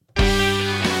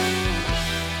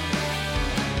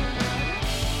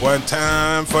One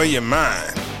time for your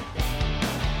mind.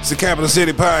 It's the Capital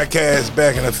City Podcast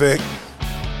back in effect.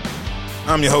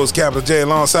 I'm your host, Capital J,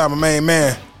 alongside my main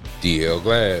man, DL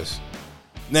Glass.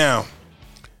 Now,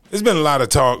 there's been a lot of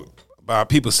talk about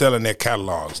people selling their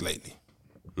catalogs lately.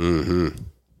 Mm-hmm.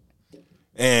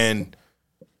 And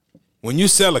when you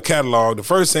sell a catalog, the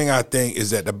first thing I think is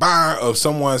that the buyer of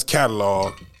someone's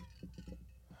catalog,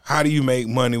 how do you make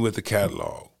money with the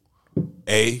catalog?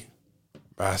 A,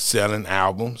 by selling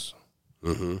albums.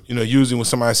 Mm-hmm. You know, usually when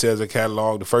somebody sells a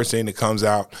catalog, the first thing that comes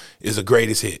out is the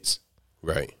greatest hits.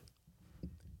 Right.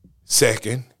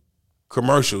 Second,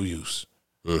 commercial use.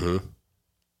 Mm-hmm.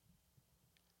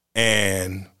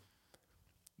 And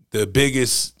the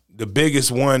biggest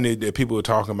one that people were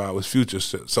talking about was Future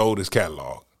sold his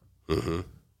catalog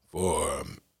for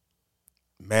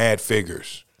mad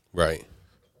figures. Right.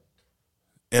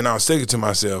 And I was thinking to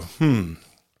myself,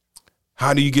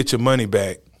 how do you get your money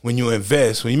back when you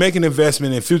invest? When you make an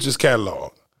investment in Future's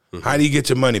catalog, how do you get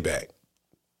your money back?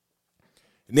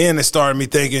 And then it started me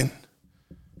thinking,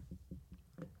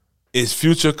 is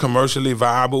Future commercially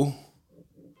viable?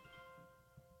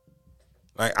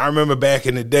 Like, I remember back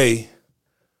in the day,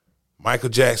 Michael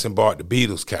Jackson bought the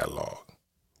Beatles catalog.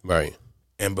 Right.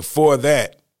 And before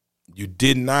that, you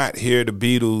did not hear the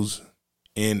Beatles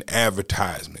in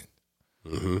advertisement.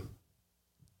 Mm-hmm.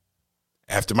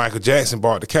 After Michael Jackson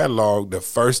bought the catalog, the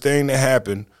first thing that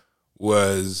happened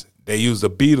was they used a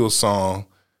Beatles song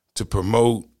to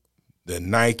promote the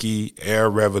Nike Air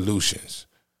Revolutions.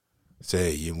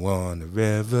 Say you want a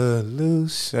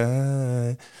revolution,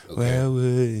 well,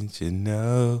 wouldn't you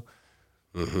know?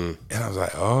 Mm-hmm. And I was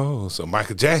like, oh, so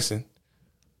Michael Jackson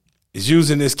is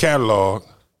using this catalog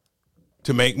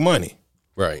to make money.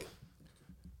 Right.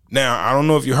 Now, I don't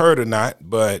know if you heard or not,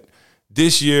 but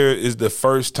this year is the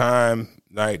first time,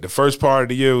 like the first part of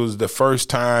the year was the first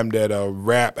time that a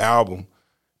rap album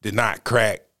did not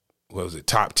crack, what was it,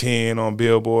 top 10 on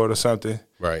Billboard or something?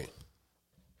 Right.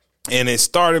 And it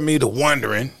started me to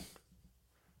wondering,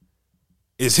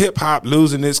 is hip-hop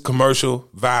losing its commercial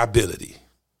viability?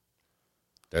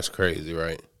 That's crazy,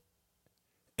 right?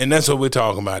 And that's what we're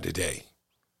talking about today.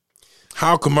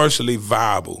 How commercially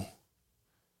viable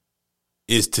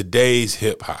is today's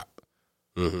hip-hop?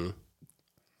 Mm-hmm.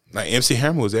 Like MC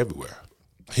Hammer was everywhere.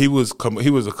 He was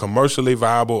a commercially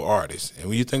viable artist. And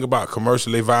when you think about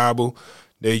commercially viable,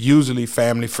 they're usually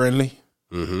family-friendly.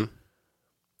 Mm-hmm.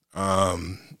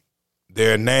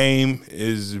 Their name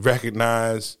is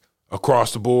recognized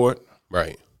across the board.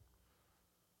 Right.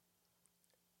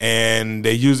 And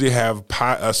they usually have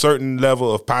a certain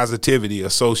level of positivity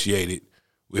associated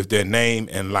with their name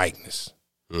and likeness.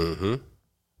 Mm-hmm.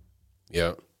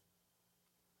 Yep.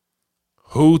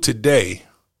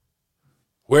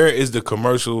 Where is the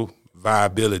commercial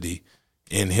viability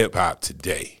in hip-hop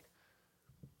today?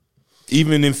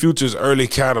 Even in Future's early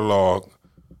catalog,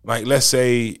 like let's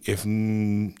say if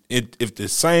the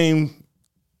same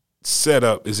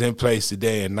setup is in place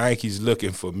today and Nike's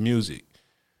looking for music,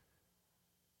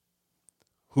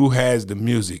 who has the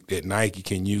music that Nike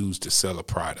can use to sell a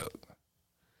product?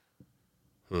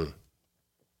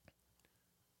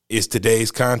 Is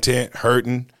today's content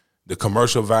hurting the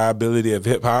commercial viability of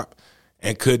hip-hop?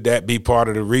 And could that be part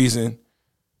of the reason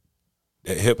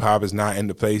that hip-hop is not in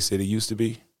the place that it used to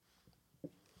be?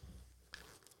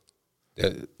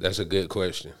 That's a good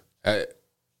question. And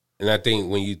I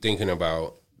think when you're thinking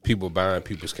about people buying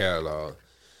people's catalog,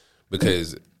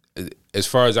 because as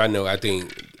far as I know, I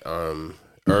think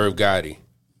Irv Gotti,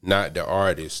 not an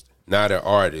artist, but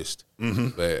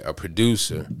a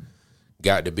producer,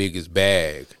 got the biggest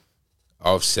bag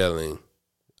off selling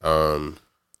the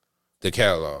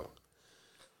catalog.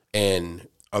 And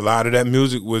a lot of that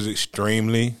music was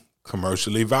extremely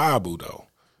commercially viable, though.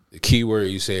 The key word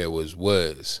you said was.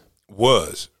 Was,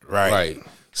 right. Right.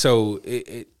 So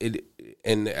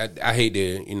and I hate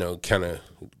to, kind of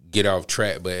get off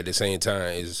track, but at the same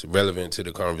time, it's relevant to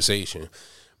the conversation.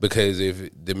 Because if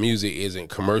the music isn't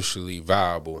commercially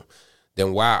viable,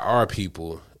 then why are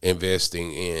people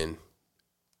investing in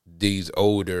these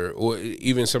older or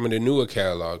even some of the newer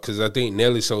catalog? Because I think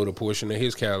Nelly sold a portion of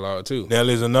his catalog too.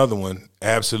 Nelly's another one,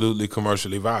 absolutely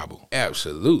commercially viable.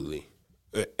 Absolutely.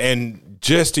 And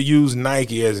just to use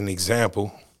Nike as an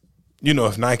example,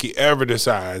 if Nike ever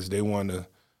decides they want to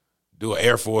do an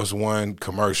Air Force One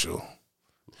commercial,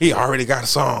 he already got a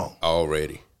song.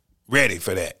 Ready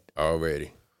for that.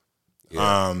 Already.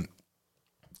 Yeah.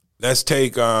 Let's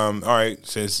take, all right,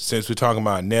 since we're talking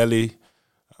about Nelly,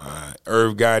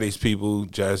 Irv Gotti's people,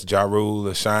 just Ja Rule,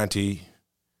 Ashanti.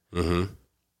 Mm-hmm.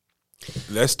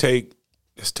 Let's take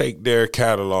their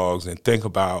catalogs and think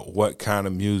about what kind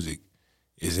of music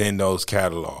is in those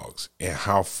catalogs and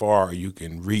how far you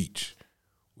can reach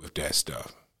with that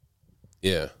stuff.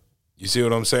 Yeah. You see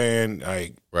what I'm saying?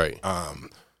 Like, right.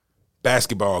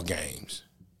 Basketball games,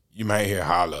 you might hear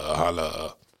holla,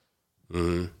 holla.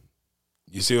 Mm-hmm.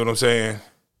 You see what I'm saying?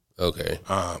 Okay.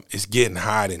 It's getting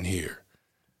hot in here.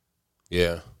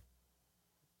 Yeah.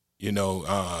 You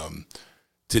know,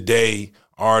 today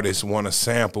artists want to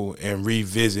sample and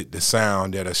revisit the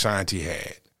sound that Ashanti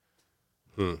had.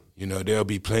 You know, there'll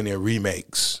be plenty of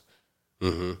remakes.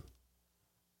 Mm-hmm.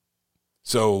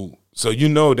 So you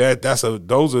know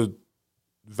those are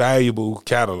valuable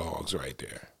catalogs right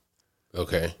there.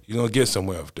 Okay. You're gonna get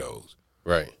somewhere with those.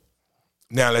 Right.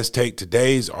 Now let's take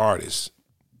today's artists,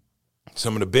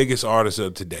 some of the biggest artists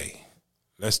of today.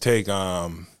 Let's take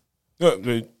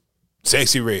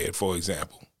Sexy Red, for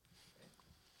example.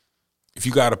 If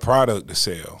you got a product to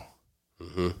sell,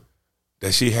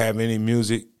 does she have any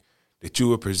music that you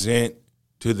would present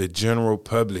to the general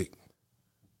public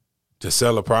to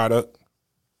sell a product?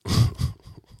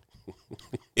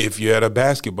 If you're at a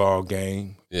basketball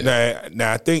game,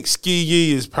 now I think Ski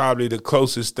Yee is probably the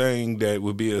closest thing that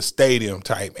would be a stadium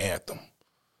type anthem.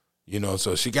 You know,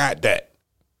 so she got that.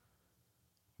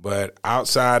 But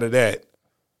outside of that,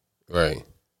 right.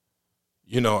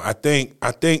 You know, I think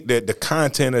that the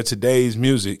content of today's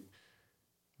music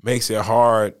makes it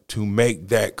hard to make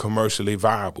that commercially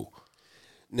viable.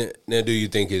 Now, do you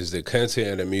think it's the content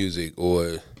of the music,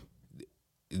 or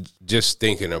just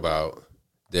thinking about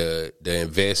the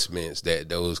investments that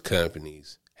those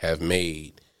companies have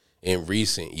made in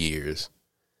recent years?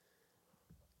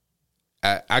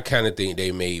 I kind of think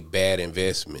they made bad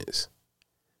investments,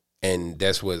 and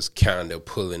that's what's kind of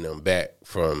pulling them back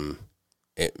from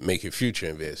making future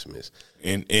investments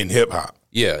in hip hop.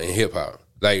 Yeah, in hip hop,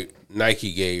 like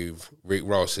Nike gave Rick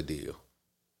Ross a deal.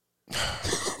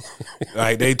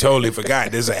 Like they totally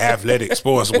forgot this is an athletic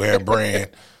sportswear brand.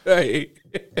 Right.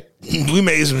 We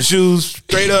made some shoes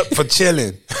straight up for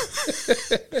chilling.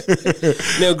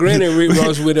 Now, granted, Rick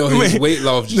Ross went on his weight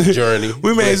loss journey.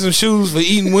 We made some shoes for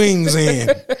eating wings in.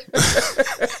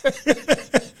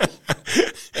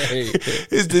 Hey.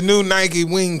 It's the new Nike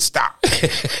wing stop.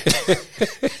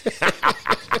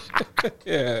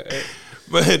 Yeah.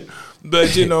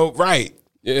 But you know, right.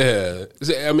 Yeah.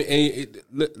 I mean,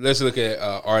 let's look at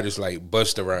artists like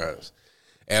Busta Rhymes.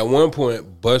 At one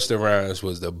point, Busta Rhymes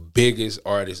was the biggest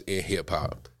artist in hip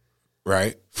hop.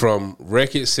 Right. From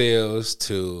record sales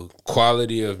to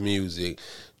quality of music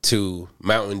to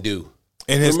Mountain Dew.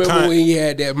 And his remember when he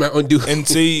had that Mountain Dew? And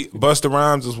see, Busta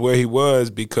Rhymes is where he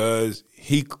was because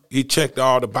he checked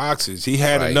all the boxes. He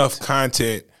had enough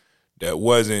content that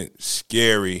wasn't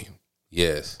scary.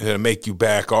 Yes. To make you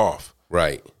back off.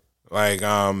 Right. Like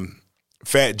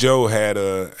Fat Joe had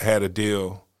a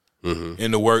deal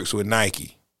in the works with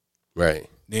Nike. Right.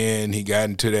 Then he got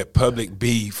into that public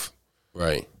beef.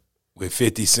 Right. With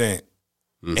 50 Cent.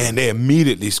 And they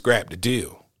immediately scrapped the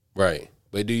deal. Right.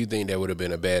 But do you think that would have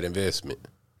been a bad investment?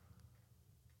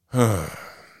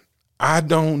 I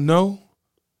don't know.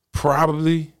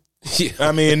 Probably. Yeah.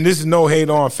 I mean, this is no hate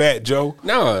on Fat Joe.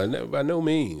 No, by no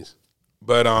means.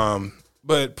 But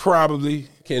probably.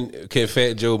 Can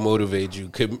Fat Joe motivate you?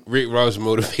 Can Rick Ross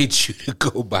motivate you to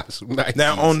go buy some Nikes?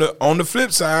 Now on the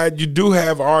flip side, you do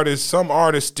have artists. Some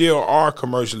artists still are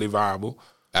commercially viable.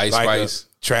 Ice Spice,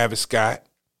 Travis Scott.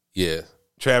 Yeah,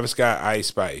 Travis Scott, Ice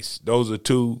Spice. Those are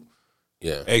two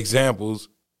examples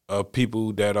of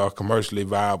people that are commercially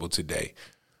viable today.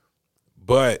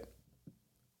 But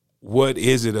what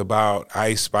is it about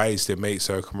Ice Spice that makes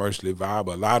her commercially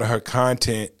viable? A lot of her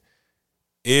content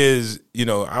is, you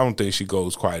know, I don't think she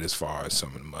goes quite as far as some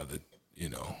of them other, you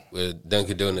know. Well,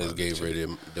 Dunkin' Donuts gave her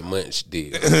the munch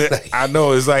deal. I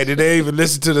know. It's like, did they even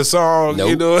listen to the song? Nope.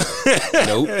 You know?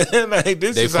 Nope. Like,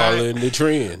 they following the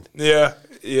trend. Yeah.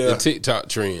 The TikTok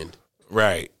trend.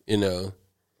 Right. You know.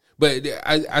 But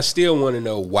I still want to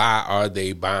know, why are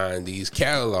they buying these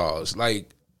catalogs?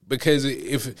 Like, because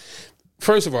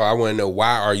first of all, I want to know,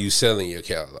 why are you selling your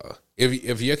catalog?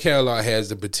 If your catalog has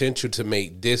the potential to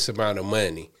make this amount of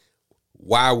money,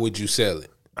 why would you sell it?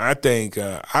 I think,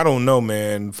 I don't know,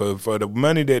 man. For the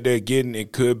money that they're getting,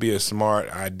 it could be a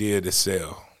smart idea to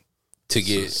sell. To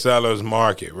get seller's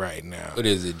market right now. What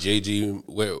is it, JG?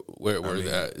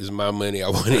 It's my money, I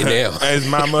want it now. It's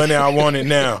my money, I want it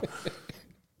now.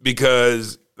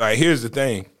 Because, like, here's the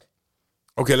thing.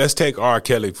 Okay, let's take R.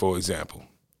 Kelly, for example.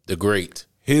 The great.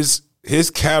 His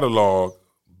catalog,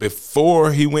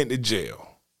 before he went to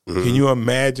jail, can you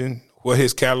imagine what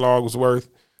his catalog was worth?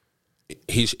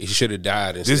 He should have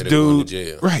died instead of going to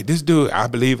jail. Right, this dude, I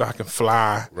Believe I Can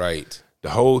Fly. Right.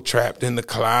 The whole Trapped in the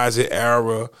Closet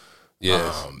era.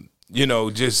 Yes. You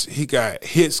know, just he got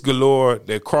hits galore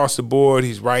that across the board.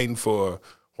 He's writing for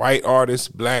white artists,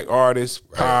 black artists,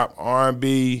 pop,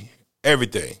 R&B,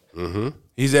 everything. Mm-hmm.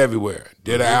 He's everywhere.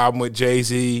 Did an album with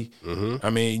Jay-Z. Mm-hmm. I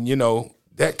mean, you know,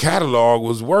 that catalog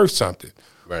was worth something.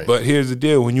 Right. But here's the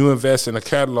deal. When you invest in a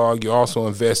catalog, you also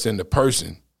invest in the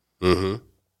person. Mm-hmm.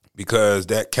 Because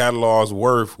that catalog's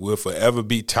worth will forever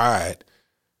be tied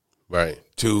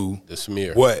to the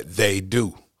smear. What they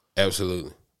do.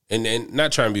 Absolutely. And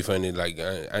not trying to be funny, like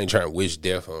I ain't trying to wish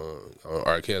death on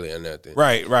R. Kelly or nothing.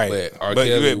 Right.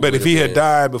 But if he had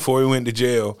died before he went to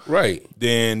jail,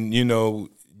 then, you know,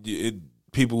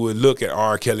 people would look at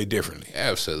R. Kelly differently.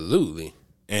 Absolutely.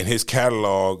 And his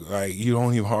catalog, like, you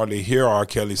don't even hardly hear R.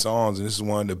 Kelly songs, and this is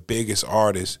one of the biggest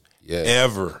artists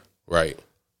ever. Right.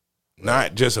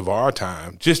 Not just of our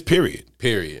time, just period.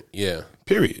 Yeah.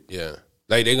 Period. Yeah.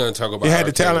 Like, they're going to talk about he had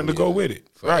the talent to go with it.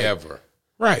 Forever.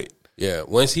 Right. Yeah,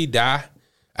 once he die,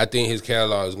 I think his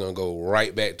catalog is gonna go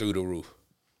right back through the roof.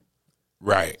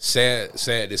 Right. Sad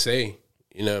to say,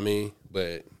 you know what I mean?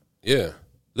 But yeah,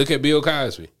 look at Bill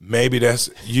Cosby. Maybe that's,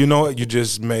 you know what? You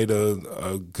just made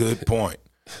a good point.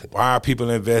 Why are people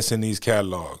investing in these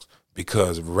catalogs?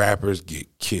 Because rappers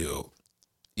get killed.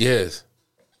 Yes.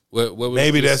 What was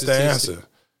maybe that's the answer.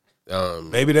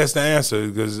 Maybe that's the answer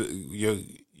because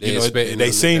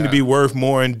they seem to be worth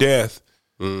more in death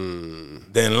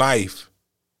than life.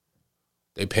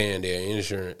 They paying their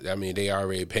insurance. I mean, they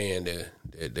already paying the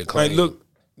claim. Like,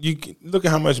 look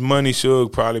at how much money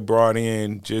Suge probably brought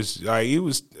in. Just like it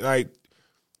was like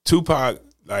Tupac.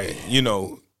 Like, you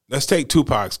know, let's take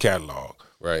Tupac's catalog.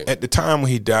 Right. At the time when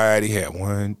he died, he had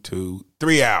 1, 2,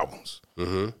 3 albums.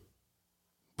 Mm-hmm.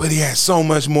 But he had so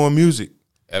much more music.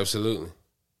 Absolutely.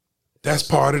 That's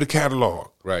part of the catalog.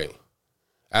 Right.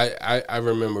 I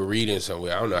remember reading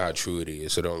somewhere, I don't know how true it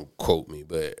is, so don't quote me,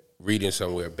 but reading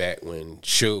somewhere back when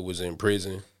Suge was in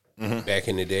prison, back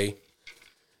in the day,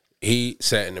 he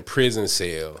sat in a prison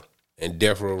cell and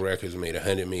Death Row Records made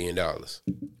 $100 million.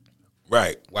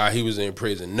 Right. While he was in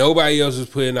prison. Nobody else was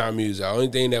putting out music. The only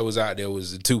thing that was out there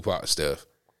was the Tupac stuff.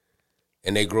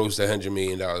 And they grossed $100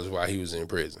 million while he was in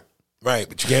prison. Right,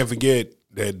 but you can't forget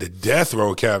that the Death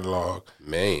Row catalog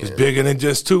is bigger than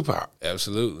just Tupac.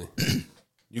 Absolutely.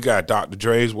 You got Dr.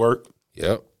 Dre's work.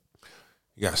 Yep.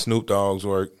 You got Snoop Dogg's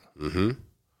work. Mm-hmm.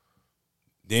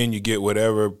 Then you get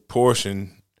whatever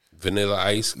portion. Vanilla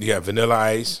Ice. You got Vanilla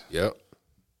Ice. Yep.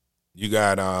 You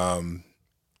got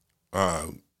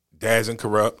Daz and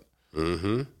Corrupt.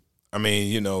 Mm-hmm. I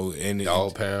mean, you know, and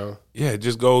Dog Pound. Yeah, it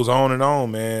just goes on and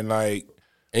on, man. Like,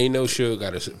 ain't no Suge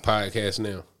got a podcast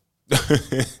now.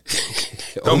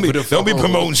 Don't be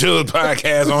promoting Suge's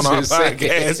podcast on our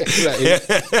podcast.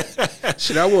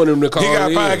 Shit, I want him to call in. He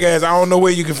got podcasts. I don't know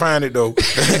where you can find it though.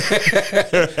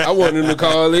 I want him to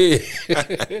call in.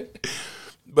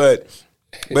 But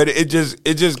it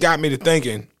just got me to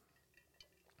thinking.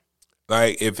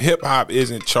 Like, if hip hop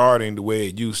isn't charting the way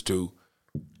it used to,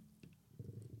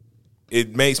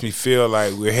 it makes me feel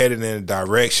like we're headed in a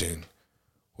direction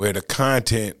where the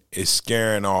content is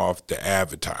scaring off the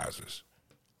advertisers.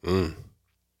 Kind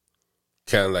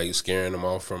of like scaring them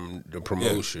off from the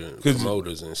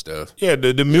promoters and stuff. Yeah,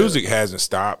 the music hasn't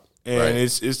stopped, and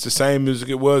it's the same music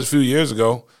it was a few years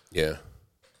ago. Yeah.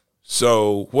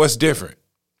 So what's different?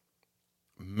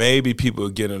 Maybe people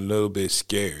are getting a little bit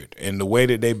scared. And the way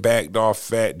that they backed off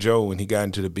Fat Joe when he got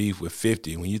into the beef with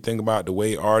 50, when you think about the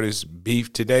way artists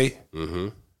beef today,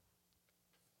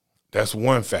 that's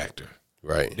one factor.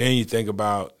 Right. Then you think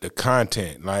about the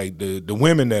content, like the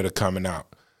women that are coming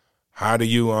out. How do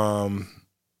you how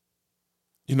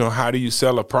do you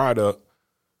sell a product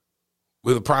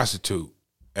with a prostitute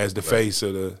as the face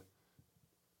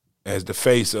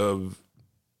of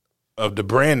the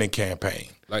branding campaign?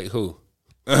 Like who?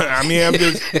 I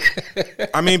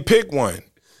mean, pick one.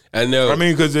 I know. I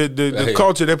mean, because the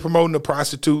culture, they're promoting the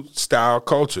prostitute style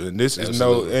culture, and this is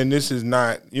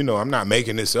not. I'm not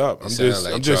making this up. I'm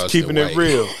just keeping it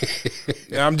real.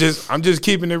 I'm just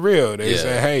keeping it real. They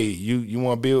say, hey, you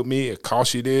want to build me? It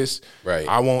costs you this. Right.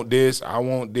 I want this. I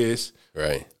want this.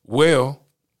 Right. Well,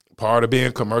 part of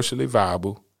being commercially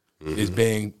viable is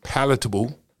being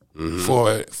palatable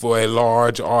for a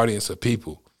large audience of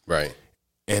people. Right.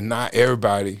 And not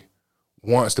everybody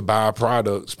wants to buy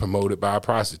products promoted by a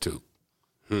prostitute.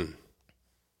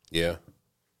 Yeah.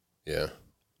 Yeah.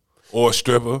 Or a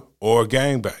stripper or a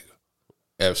gangbanger.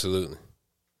 Absolutely.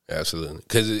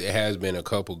 Because it has been a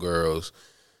couple girls,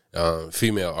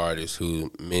 female artists,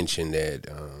 who mentioned that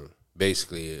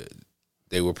basically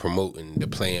they were promoting the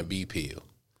Plan B pill.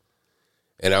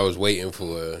 And I was waiting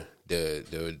for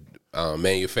the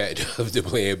manufacturer of the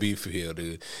Plan B field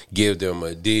to give them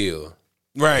a deal.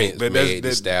 Right, Hence, but Meg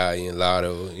Thee Stallion,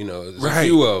 Lotto, there's right, a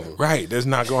few of them. Right, that's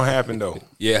not going to happen though.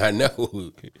 Yeah, I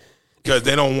know. Because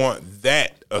they don't want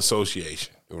that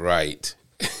association. Right.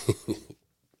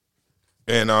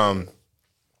 And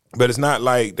but it's not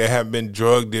like there have been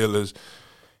drug dealers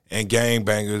and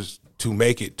gangbangers to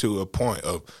make it to a point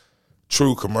of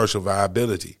true commercial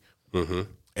viability. Mm-hmm.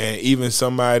 And even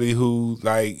somebody who,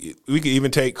 like, we could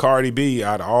even take Cardi B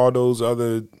out of all those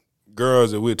other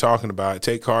girls that we're talking about.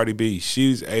 Take Cardi B.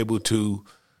 She's able to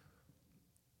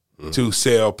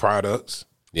sell products.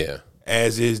 Yeah.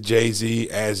 As is Jay-Z,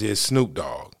 as is Snoop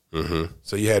Dogg. Mm-hmm.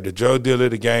 So you have the drug dealer,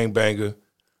 the gangbanger,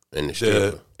 and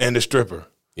the stripper.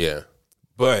 Yeah.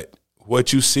 But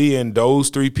what you see in those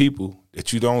three people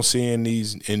that you don't see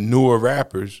in newer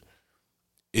rappers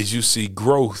is you see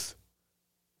growth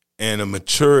and a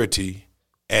maturity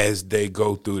as they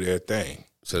go through their thing.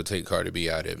 So take Cardi B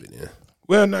out of it, yeah.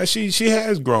 Well, no, she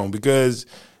has grown because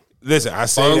listen, I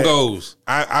say Bongos.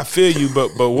 I feel you,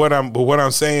 but what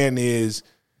I'm saying is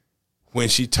when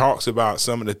she talks about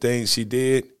some of the things she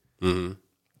did,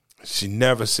 she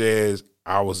never says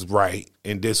I was right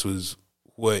and this was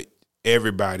what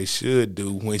everybody should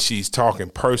do when she's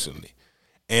talking personally.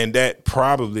 And that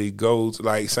probably goes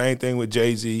like same thing with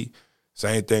Jay-Z,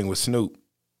 same thing with Snoop.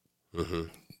 Mm-hmm.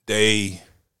 They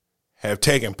have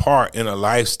taken part in a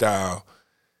lifestyle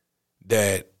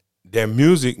that their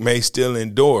music may still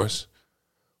endorse,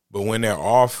 but when they're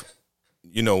off,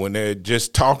 when they're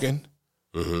just talking,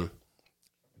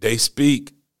 they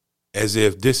speak as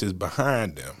if this is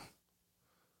behind them.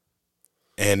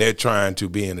 And they're trying to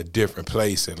be in a different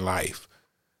place in life.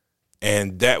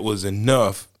 And that was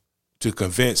enough to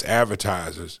convince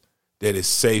advertisers that it's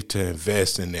safe to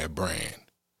invest in their brand.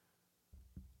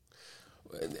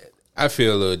 I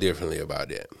feel a little differently about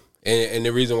that. And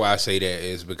the reason why I say that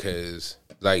is because,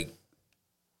 like,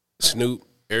 Snoop,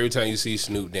 every time you see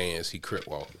Snoop dance, he crip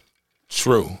walking.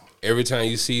 True. Every time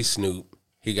you see Snoop,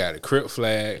 he got a crip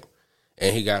flag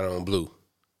and he got on blue.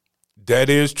 That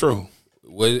is true.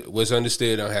 What's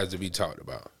understood don't have to be talked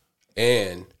about.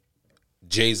 And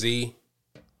Jay-Z,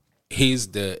 he's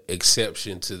the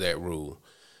exception to that rule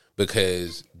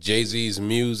because Jay-Z's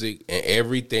music and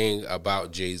everything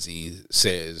about Jay-Z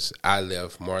says, I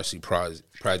left Marcy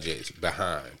Projects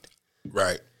behind.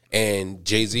 Right. And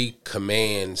Jay-Z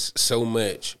commands so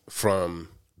much from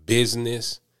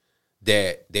business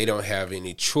that they don't have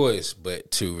any choice but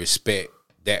to respect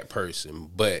that person.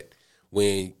 But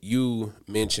when you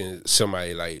mention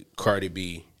somebody like Cardi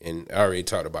B, and I already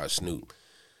talked about Snoop,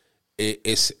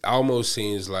 it almost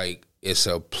seems like it's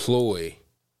a ploy,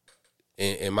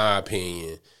 in my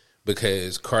opinion,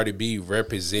 because Cardi B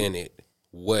represented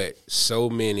what so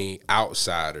many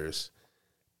outsiders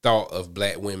thought of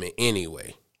black women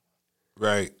anyway.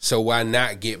 Right. So why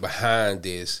not get behind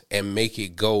this and make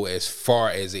it go as far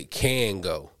as it can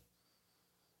go?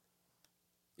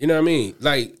 You know what I mean?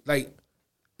 Like,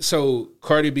 so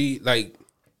Cardi B, like,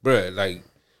 bruh, like,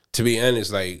 to be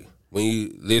honest, like, when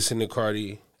you listen to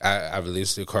Cardi, I've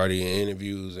listened to Cardi in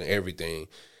interviews and everything.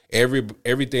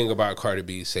 Everything about Cardi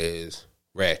B says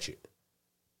ratchet.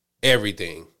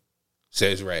 Everything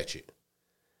says ratchet.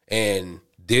 And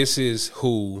this is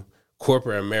who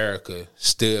corporate America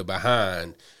stood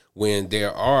behind when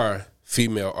there are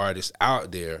female artists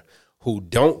out there who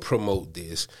don't promote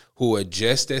this, who are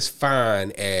just as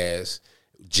fine as,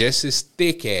 just as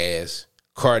thick as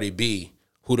Cardi B,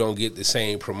 who don't get the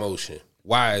same promotion.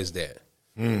 Why is that?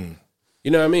 You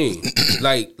know what I mean?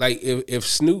 like if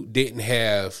Snoop didn't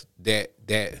have that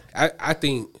I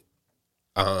think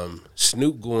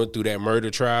Snoop going through that murder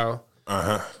trial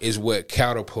is what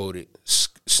catapulted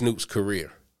Snoop's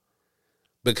career.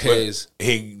 Because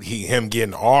him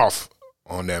getting off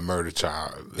on that murder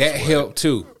trial, that helped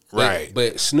too. Right.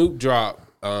 But Snoop dropped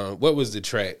what was the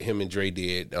track him and Dre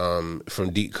did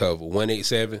from Deep Cover,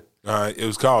 187? It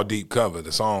was called Deep Cover.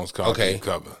 The song's called Deep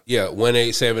Cover. Yeah,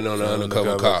 187 on the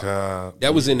Undercover Cop.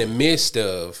 That was in the midst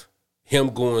of him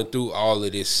going through all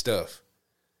of this stuff.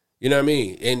 You know what I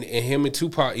mean? And him and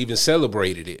Tupac even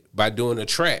celebrated it by doing a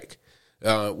track.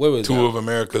 What was Two of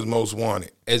America's Most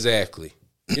Wanted. Exactly.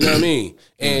 You know what I mean?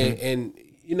 And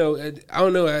you know, I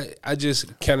don't know. I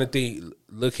just kind of think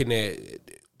looking at,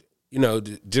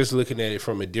 just looking at it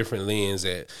from a different lens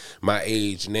at my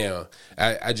age now,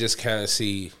 I just kind of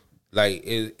see like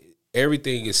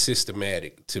everything is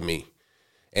systematic to me,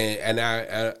 and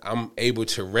I'm able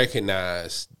to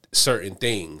recognize certain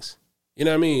things. You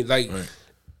know what I mean? Like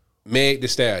Meg Thee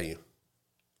Stallion.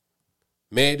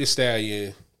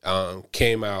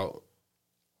 Came out,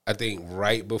 I think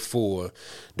right before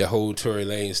the whole Tory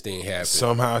Lanez thing happened.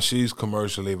 Somehow she's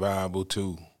commercially viable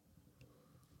too.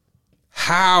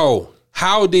 How?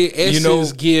 How did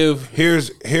Essence give?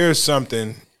 Here's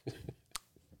something.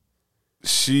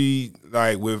 She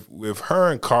like with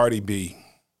her and Cardi B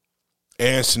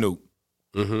and Snoop.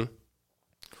 Mm-hmm.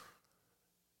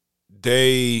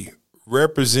 They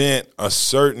represent a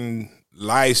certain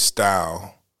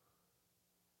lifestyle,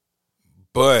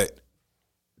 but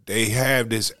they have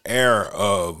this air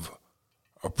of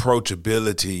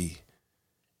approachability,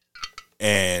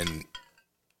 and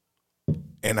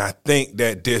I think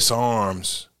that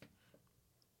disarms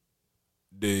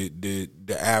the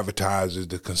advertisers,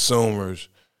 the consumers.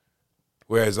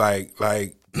 Whereas like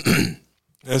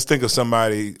let's think of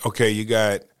somebody. Okay, you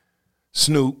got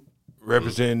Snoop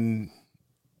representing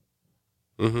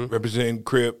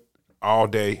Crip all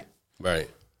day, Right.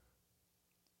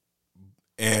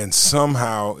 and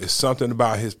somehow it's something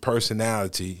about his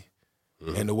personality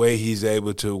and the way he's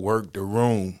able to work the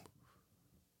room.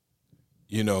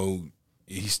 You know,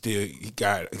 he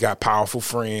got powerful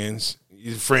friends.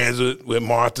 He's friends with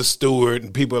Martha Stewart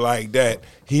and people like that.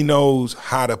 He knows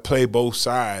how to play both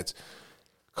sides.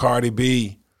 Cardi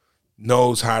B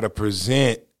knows how to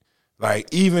present. Like,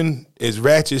 even as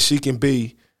ratchet as she can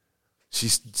be, she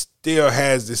still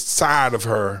has this side of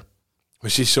her where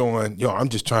she's showing, I'm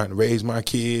just trying to raise my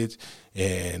kids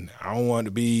and I don't want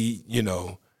to be,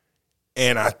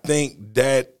 And I think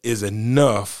that is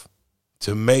enough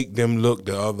to make them look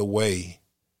the other way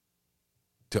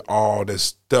to all the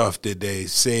stuff that they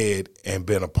said and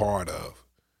been a part of.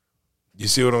 You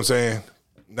see what I'm saying?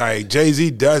 Like,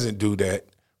 Jay-Z doesn't do that,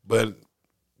 but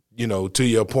to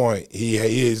your point, he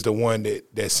is the one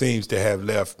that seems to have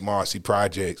left Marcy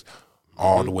Projects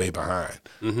all the way behind.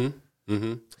 Mm-hmm.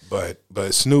 Mm-hmm.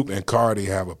 But Snoop and Cardi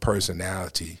have a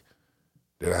personality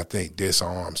that I think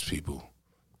disarms people.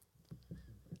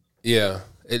 Yeah,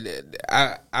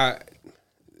 I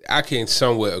can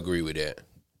somewhat agree with that.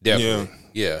 Definitely.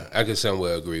 Yeah, I can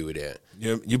somewhat agree with that.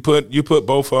 You put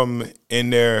both of them in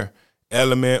their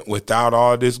element without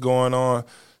all this going on.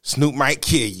 Snoop might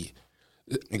kill you.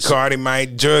 And Cardi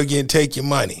might drug you and take your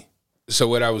money. So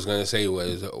what I was gonna say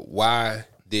was, why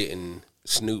didn't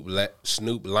Snoop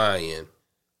Lion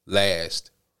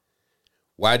last?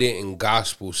 Why didn't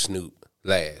Gospel Snoop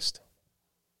last?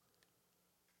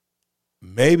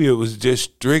 Maybe it was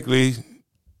just strictly.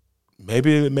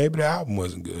 Maybe the album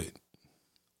wasn't good,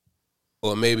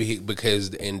 or maybe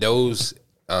because in those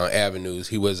avenues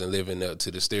he wasn't living up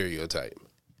to the stereotype.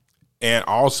 And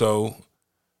also,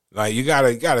 like, you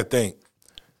gotta think.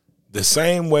 The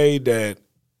same way that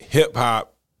hip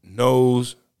hop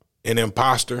knows an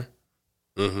imposter,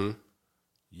 you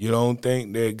don't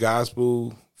think that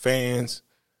gospel fans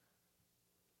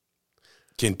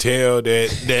can tell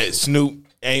that Snoop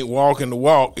ain't walking the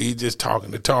walk, he's just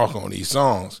talking the talk on these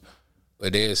songs.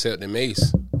 But they accept the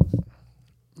Mace.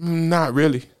 Not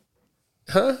really.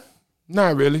 Huh?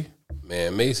 Not really.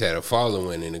 Man, Mace had a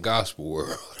following in the gospel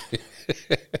world.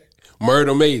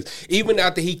 Murder Mace. Even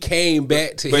after he came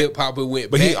back to hip hop and went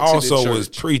back to the church. But he also was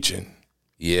preaching.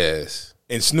 Yes.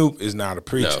 And Snoop is not a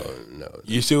preacher. No.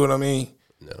 You see what I mean?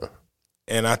 No.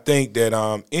 And I think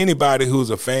that anybody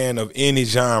who's a fan of any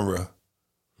genre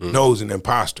knows an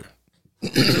imposter.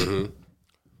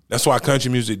 That's why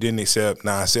country music didn't accept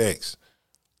Nas X.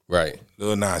 Right.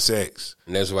 Lil Nas X.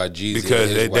 And that's why Jesus,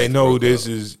 because they know this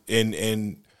is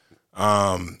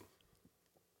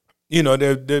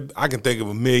I can think of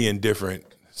a million different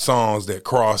songs that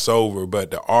cross over,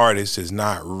 but the artist is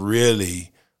not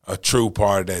really a true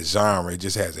part of that genre. It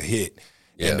just has a hit.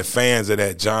 Yeah. And the fans of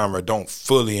that genre don't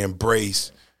fully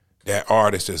embrace that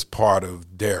artist as part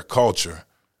of their culture.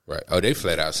 Right. Oh, they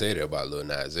flat out said it about Lil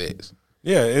Nas X.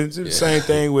 Yeah, it's the same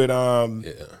thing with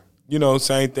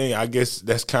same thing. I guess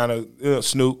that's kind of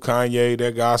Snoop, Kanye,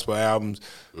 their gospel albums.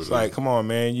 It's like, come on,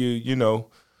 man,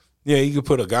 you could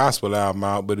put a gospel album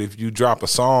out, but if you drop a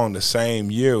song the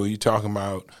same year where you're talking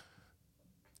about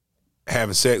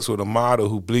having sex with a model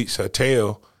who bleached her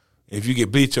tail, if you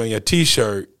get bleach on your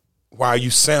T-shirt while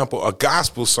you sample a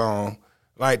gospel song,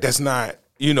 like, that's not,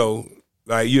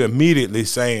 like, you're immediately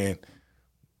saying,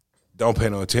 don't pay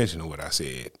no attention to what I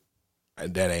said.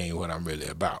 That ain't what I'm really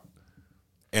about.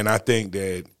 And I think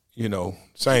that,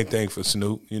 same thing for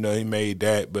Snoop. He made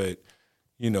that, but,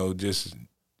 he's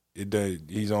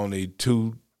only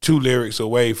two lyrics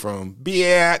away from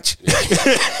bitch.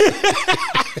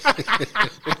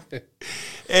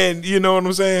 And you know what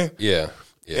I'm saying? Yeah.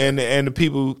 And the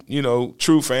people,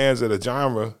 true fans of the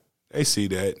genre, they see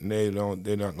that and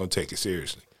they're not gonna take it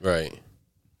seriously. Right.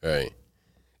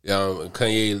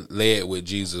 Kanye led with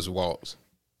Jesus Walks.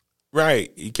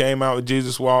 Right. He came out with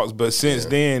Jesus Walks, but since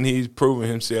then he's proven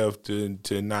himself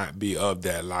to not be of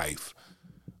that life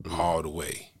all the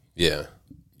way. Yeah.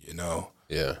 You know?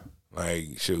 Yeah.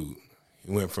 Like, shoot.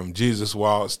 He went from Jesus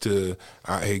Walks to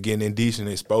out here getting indecent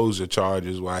exposure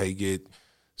charges while he get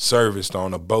serviced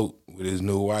on a boat with his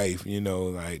new wife. You know,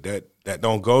 like that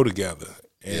don't go together.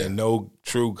 And no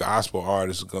true gospel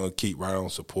artist is gonna keep right on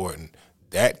supporting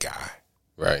that guy.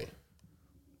 Right.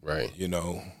 Right. You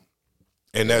know.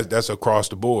 And that's across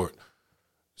the board.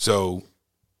 So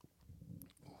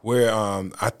where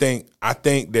I think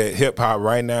that hip hop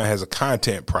right now has a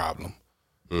content problem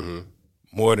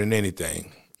more than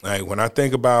anything. Like when I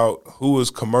think about who is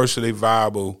commercially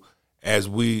viable as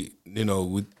we, you know,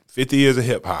 with 50 years of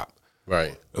hip hop.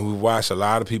 Right. And we've watched a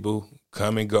lot of people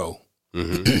come and go.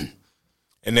 And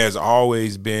there's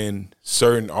always been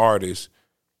certain artists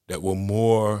that were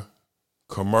more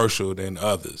commercial than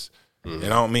others. And I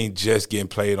don't mean just getting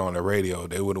played on the radio.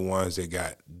 They were the ones that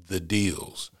got the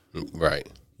deals. Right.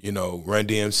 You know, Run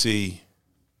DMC,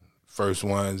 first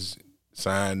ones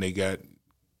signed, they got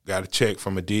a check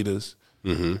from Adidas.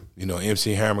 You know,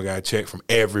 MC Hammer got a check from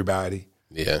everybody.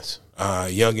 Yes.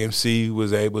 Young MC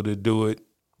was able to do it.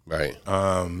 Right.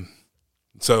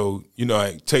 So, you know,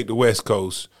 like, take the West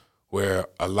Coast where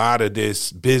a lot of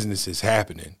this business is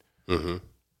happening. You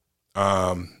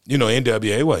know,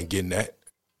 NWA wasn't getting that.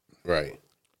 Right.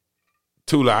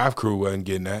 2 Live Crew wasn't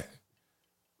getting that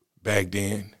back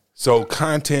then. So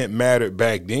content mattered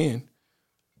back then.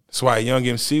 That's why Young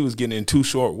MC was getting in Too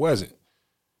Short wasn't.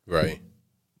 Right.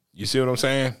 You see what I'm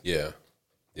saying? Yeah.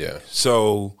 Yeah.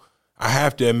 So I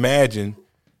have to imagine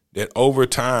that over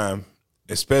time,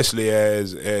 especially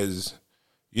as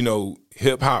you know,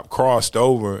 hip hop crossed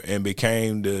over and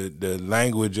became the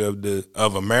language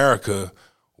of America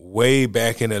way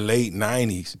back in the late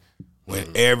 90s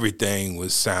when everything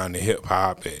was sounding hip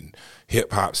hop and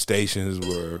hip hop stations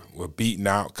were beating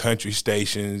out country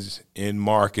stations in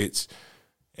markets,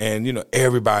 and you know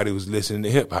everybody was listening to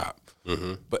hip hop.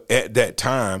 But at that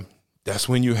time, that's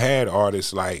when you had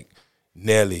artists like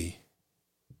Nelly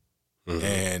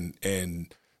and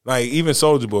like even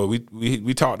Soulja Boy.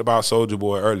 We talked about Soulja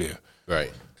Boy earlier.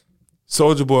 Right.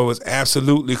 Soulja Boy was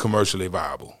absolutely commercially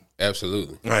viable.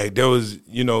 Absolutely. Like there was,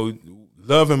 you know,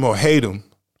 love him or hate him.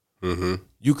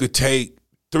 You could take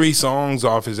 3 songs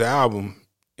off his album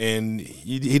and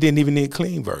he didn't even need a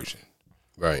clean version.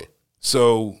 Right.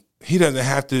 So he doesn't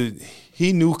have to,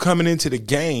 he knew coming into the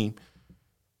game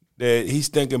that he's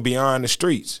thinking beyond the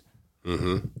streets.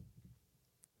 You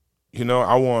know,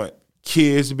 I want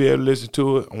kids to be able to listen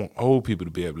to it. I want old people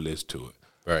to be able to listen to it.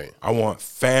 Right. I want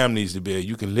families to be able,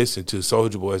 you can listen to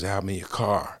Soulja Boy's album in your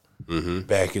car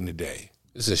back in the day.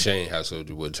 It's a shame how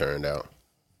Soulja Boy turned out.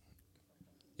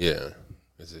 Yeah,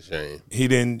 it's a shame. He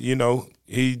didn't, you know,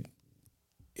 he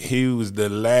was the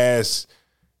last,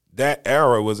 that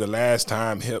era was the last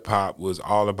time hip hop was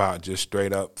all about just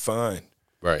straight up fun.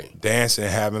 Right. Dancing,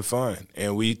 having fun.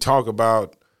 And we talk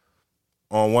about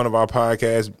on one of our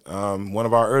podcasts, one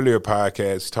of our earlier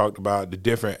podcasts talked about the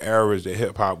different eras that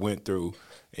hip hop went through.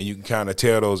 And you can kind of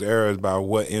tell those eras by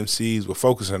what MCs were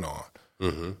focusing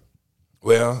on.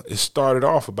 Well, it started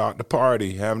off about the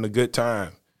party, having a good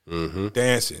time,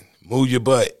 dancing, move your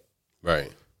butt.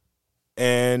 Right.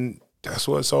 And that's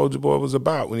what Soulja Boy was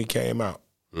about when he came out.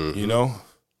 You know?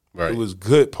 Right. It was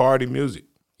good party music.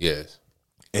 Yes.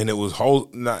 And it was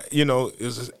you know, it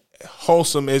was as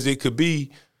wholesome as it could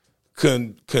be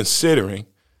considering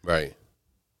right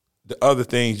the other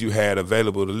things you had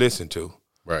available to listen to.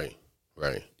 Right.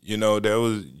 Right. You know, there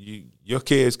was your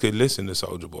kids could listen to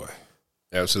Soulja Boy.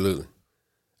 Absolutely.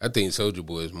 I think Soulja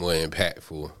Boy is more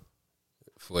impactful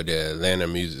for the Atlanta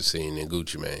music scene than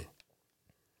Gucci Mane.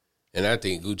 And I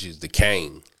think Gucci's the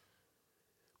king.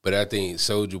 But I think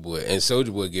Soulja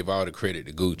Boy give all the credit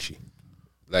to Gucci.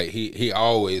 Like he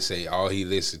always say all he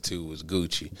listened to was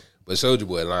Gucci. But Soulja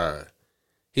Boy lying.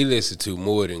 He listened to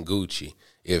more than Gucci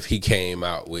if he came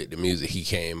out with the music he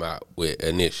came out with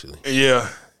initially. Yeah.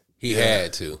 He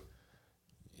had to.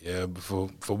 Yeah, but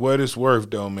for what it's worth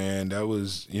though, man, that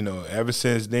was, you know, ever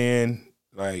since then,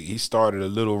 like he started a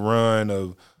little run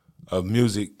of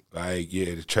music, like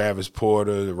the Travis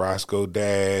Porter, the Roscoe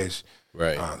Dash,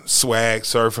 right? Swag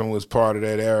Surfing was part of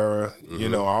that era. You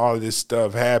know, all of this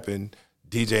stuff happened.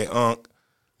 DJ Unk,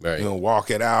 right? You know, Walk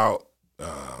It Out.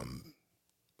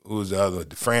 Who was the other?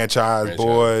 The Franchise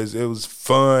Boys. It was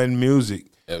fun music.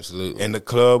 Absolutely. And the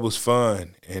club was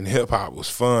fun, and hip hop was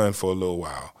fun for a little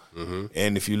while.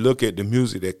 And if you look at the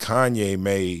music that Kanye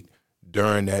made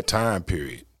during that time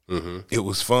period, it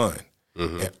was fun.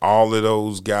 And all of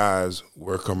those guys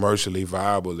were commercially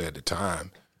viable at the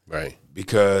time. Right.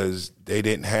 Because they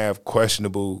didn't have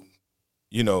questionable,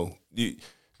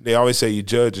 they always say you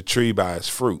judge a tree by its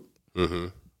fruit. Mm-hmm.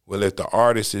 Well, if the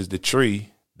artist is the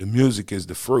tree, the music is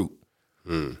the fruit.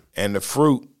 Mm. And the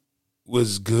fruit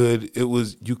was good.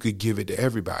 You could give it to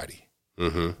everybody.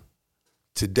 Mm-hmm.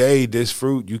 Today, this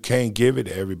fruit, you can't give it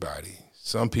to everybody.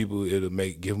 Some people, it'll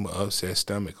give them an upset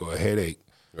stomach or a headache.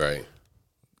 Right.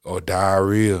 Or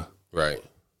diarrhea. Right.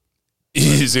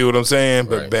 You see what I'm saying?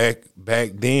 But Right.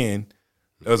 back then,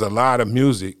 there was a lot of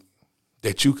music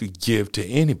that you could give to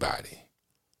anybody.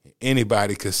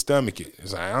 Anybody could stomach it.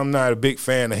 It's like, I'm not a big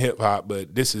fan of hip hop,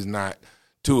 but this is not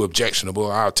too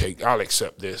objectionable. I'll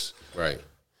accept this. Right.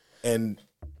 And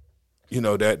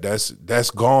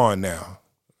that's gone now.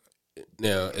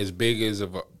 Now, as big as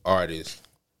of an artist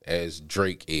as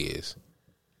Drake is,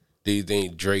 do you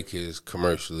think Drake is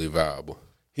commercially viable?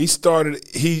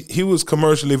 He was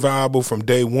commercially viable from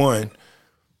day one,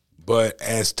 but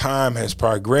as time has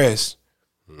progressed,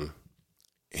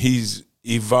 he's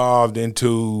evolved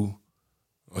into,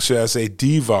 or should I say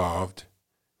devolved,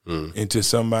 into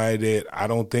somebody that I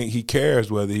don't think he cares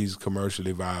whether he's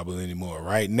commercially viable anymore.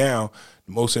 Right now,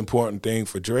 the most important thing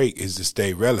for Drake is to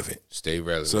stay relevant. Stay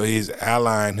relevant. So he's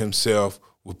allying himself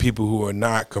with people who are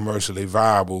not commercially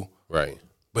viable. Right.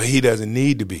 But he doesn't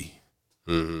need to be.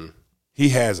 Mm-hmm. He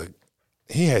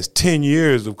has 10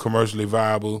 years of commercially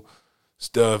viable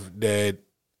stuff that's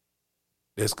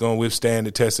going to withstand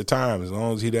the test of time. As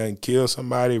long as he doesn't kill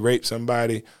somebody, rape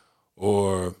somebody,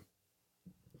 or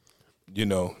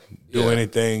do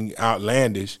anything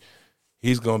outlandish,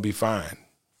 he's going to be fine.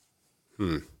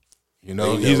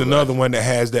 He's another one that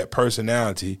has that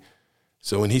personality.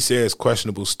 So when he says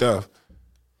questionable stuff,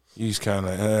 he's kind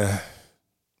of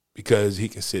because he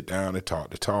can sit down and talk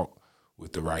the talk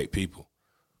with the right people.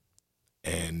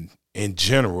 And in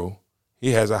general,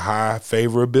 he has a high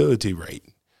favorability rate.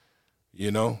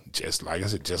 Just like I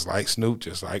said, just like Snoop,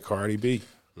 just like Cardi B.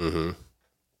 Mm-hmm.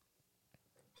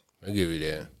 I give you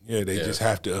that. Yeah, they just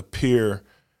have to appear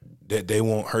that they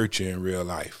won't hurt you in real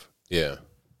life. Yeah.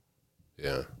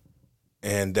 Yeah.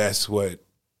 And that's what,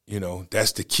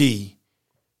 that's the key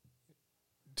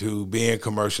to being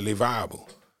commercially viable.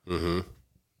 Mm-hmm.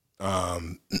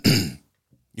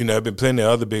 There have been plenty of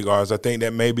other big artists. I think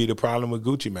that may be the problem with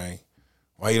Gucci Mane.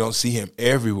 Why you don't see him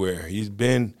everywhere. He's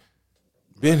been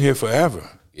here forever.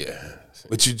 Yeah.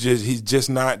 But he's just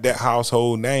not that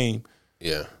household name.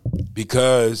 Yeah.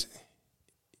 Because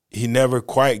he never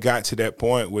quite got to that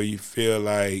point where you feel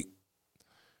like,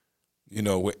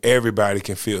 where everybody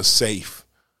can feel safe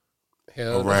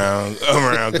around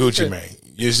Gucci Mane.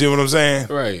 You see what I'm saying?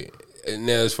 Right. And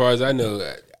now, as far as I know,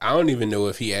 I don't even know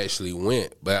if he actually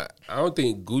went, but I don't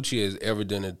think Gucci has ever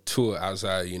done a tour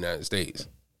outside the United States.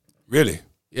 Really?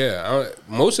 Yeah.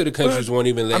 Most of the countries won't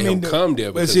even let him come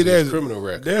there because of his criminal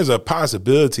record. There's a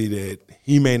possibility that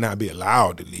he may not be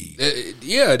allowed to leave.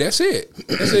 Yeah, that's it.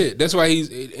 That's it. That's why he's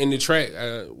in the track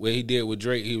where he did with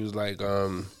Drake. He was like,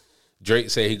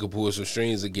 Drake said he could pull some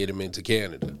strings to get him into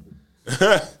Canada.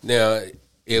 Now,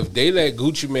 if they let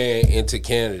Gucci Mane into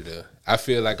Canada, I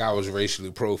feel like I was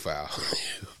racially profiled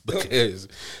because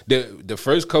the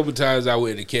first couple times I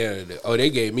went to Canada, they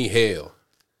gave me hell.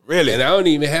 Really? And I don't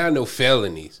even have no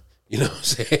felonies. You know what I'm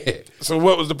saying? So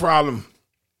what was the problem?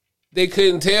 They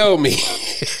couldn't tell me.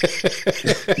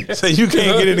 So you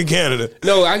can't get into Canada?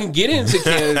 No, I can get into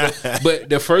Canada, but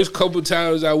the first couple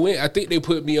times I went, I think they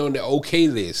put me on the okay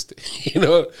list,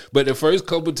 But the first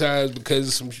couple times, because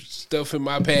of some stuff in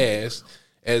my past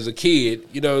as a kid,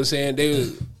 you know what I'm saying, they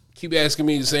would keep asking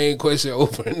me the same question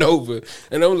over and over.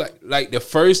 And I'm like the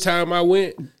first time I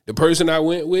went, the person I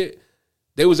went with,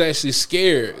 they was actually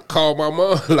scared. Called my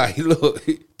mom, like, look,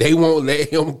 they won't let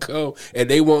him come and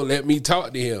they won't let me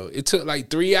talk to him. It took like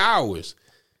 3 hours.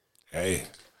 Hey,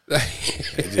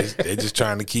 they're just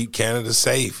trying to keep Canada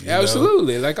safe.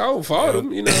 Absolutely. Like, I don't fault them,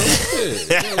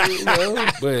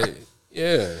 but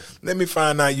yeah. Let me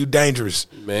find out you dangerous.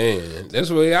 Man, that's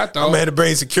what I thought. I'm going to have to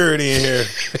bring security in here.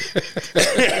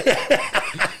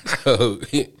 So,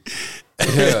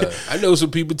 yeah, I know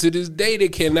some people to this day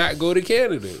that cannot go to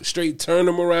Canada. Straight turn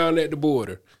them around at the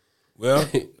border. Well,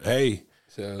 hey,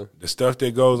 so the stuff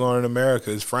that goes on in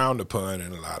America is frowned upon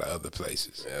in a lot of other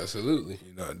places. Absolutely.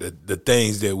 The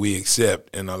things that we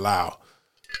accept and allow.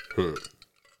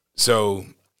 So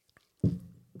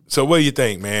what do you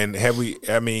think, man?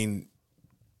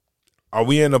 Are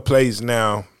we in a place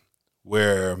now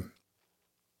where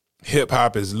hip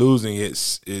hop is losing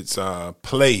its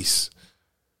place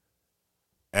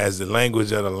as the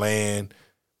language of the land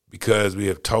because we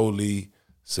have totally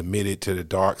submitted to the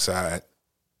dark side?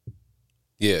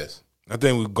 Yes. I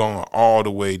think we've gone all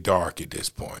the way dark at this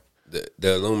point. The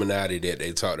Illuminati that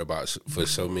they talked about for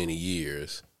so many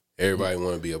years. Everybody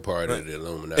want to be a part of the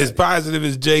Illuminati. As positive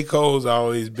as J. Cole's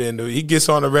always been, he gets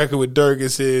on the record with Dirk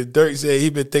and says, Dirk said he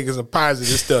been thinking some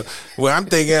positive stuff. Well, I'm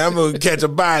thinking I'm going to catch a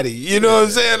body. You know what I'm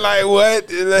saying? Like,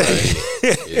 what? Like,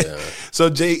 Yeah.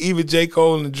 So even J.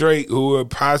 Cole and Drake, who are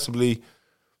possibly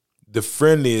the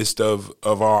friendliest of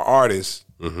our artists,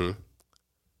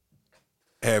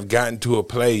 have gotten to a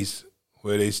place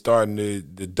where they starting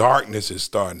the darkness is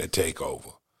starting to take over.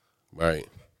 Right.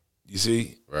 You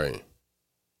see? Right.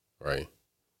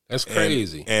 That's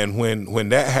crazy. And when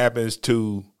that happens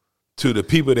to the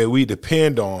people that we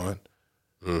depend on,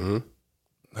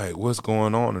 like, what's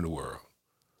going on in the world?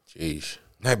 Jeez.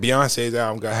 Like, Beyonce's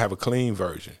album got to have a clean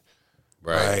version.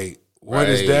 Right. Like, what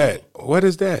is that? What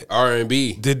is that?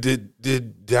 R&B.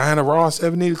 Did Diana Ross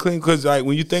ever need a clean? Because, like,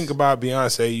 when you think about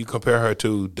Beyonce, you compare her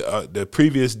to the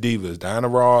previous divas, Diana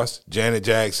Ross, Janet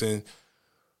Jackson,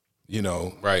 you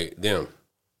know. Right, them.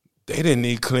 They didn't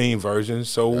need clean versions.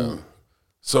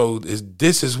 So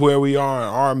this is where we are in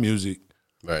our music.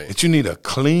 Right. That you need a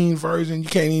clean version. You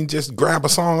can't even just grab a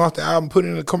song off the album, put it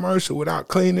in a commercial without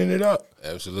cleaning it up.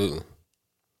 Absolutely.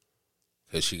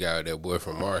 Because she got that boy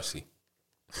from Marcy.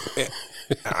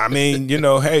 I mean, you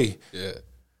know, hey. Yeah.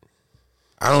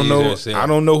 I don't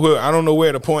know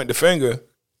where to point the finger.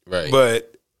 Right.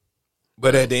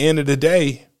 But at the end of the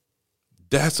day,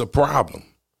 that's a problem.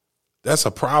 That's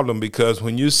a problem because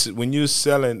when you're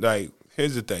selling, like,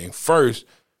 here's the thing. First,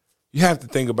 you have to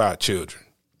think about children.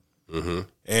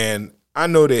 And I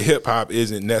know that hip hop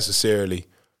isn't necessarily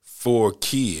for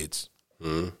kids,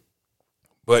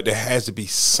 but there has to be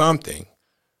some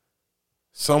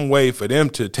way for them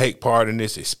to take part in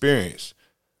this experience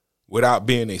without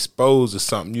being exposed to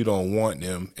something you don't want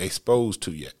them exposed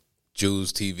to yet.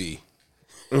 Jules TV.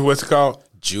 What's it called?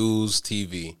 Jules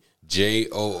TV.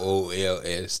 JOOLS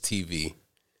TV.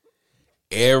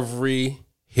 Every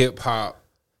hip hop,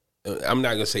 I'm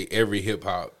not gonna say every hip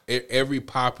hop, every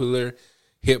popular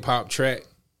hip hop track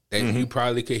that you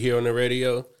probably could hear on the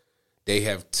radio, they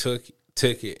have took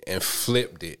it and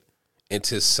flipped it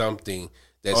into something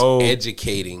that's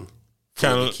educating for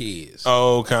the kids.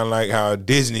 Oh, kind of like how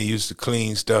Disney used to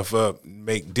clean stuff up,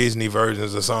 make Disney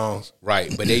versions of songs.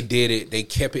 Right, but they did it. They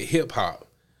kept it hip hop.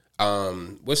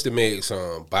 What's the Meg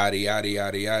song? Body yaddy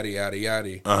yaddy yaddy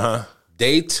yaddy yaddy.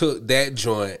 They took that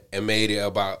joint and made it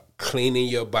about cleaning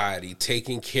your body,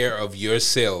 taking care of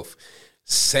yourself.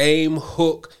 Same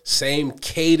hook, same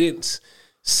cadence,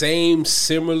 same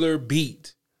similar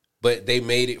beat, but they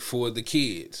made it for the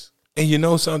kids. And you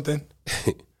know something?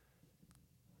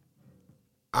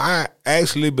 I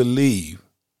actually believe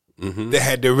that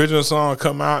had the original song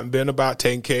come out and been about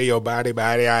taking care of your body,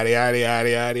 yaddy, yaddy, yaddy,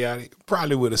 yaddy, yaddy,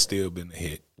 probably would have still been a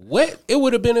hit. What? It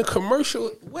would have been a commercial.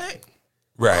 What?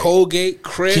 Right. Colgate,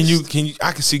 Crest. Can you?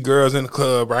 I can see girls in the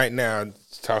club right now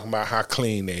talking about how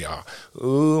clean they are.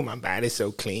 Ooh, my body's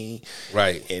so clean.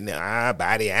 Right. And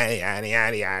body, yaddy, yaddy,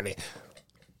 yaddy, yaddy.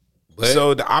 But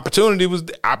so the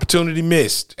opportunity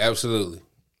missed. Absolutely.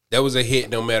 That was a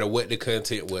hit no matter what the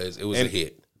content was. It was a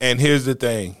hit. And here's the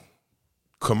thing.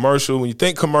 Commercial, when you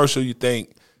think commercial, you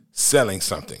think selling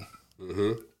something.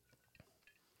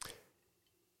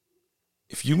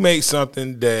 If you make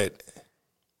something that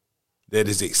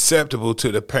is acceptable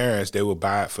to the parents, they will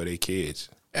buy it for their kids.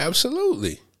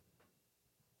 Absolutely.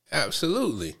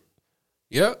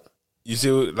 Yep. You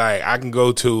see, like, I could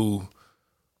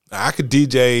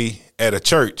DJ at a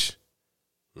church,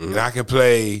 and I can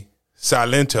play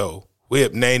Silento,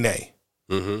 Whip, Nay Nay.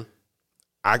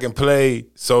 I can play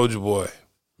Soulja Boy.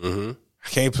 I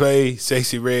can't play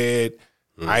Sexy Red,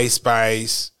 Ice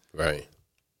Spice, right,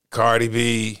 Cardi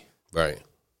B, right.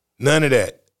 None of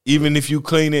that. Even if you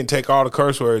clean it and take all the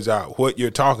curse words out, what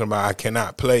you're talking about, I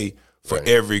cannot play for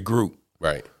every group.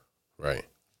 Right.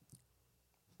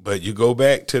 But you go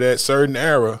back to that certain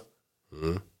era,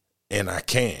 and I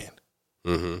can.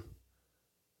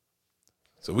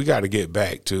 So we got to get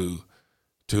back to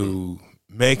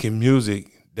making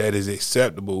music that is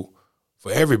acceptable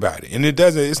for everybody. And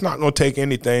it's not going to take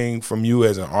anything from you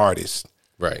as an artist.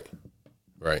 Right.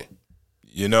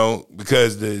 You know,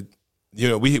 because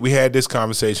we had this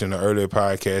conversation in the earlier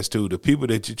podcast too. The people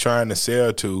that you're trying to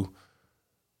sell to,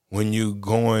 when you're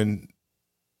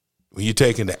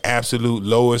taking the absolute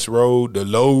lowest road, the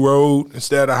low road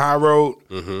instead of high road,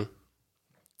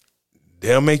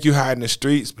 they'll make you hide in the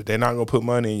streets, but they're not going to put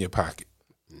money in your pocket.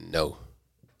 No.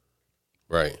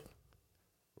 Right.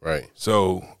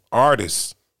 So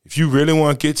artists, if you really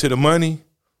want to get to the money,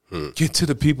 get to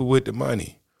the people with the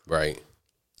money. Right.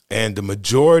 And the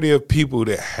majority of people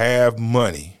that have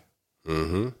money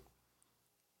Mm-hmm.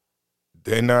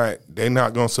 They're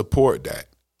not gonna support that.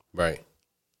 Right.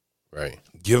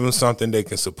 Give them something they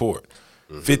can support.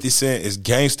 50 Cent, as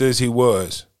gangster as he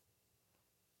was,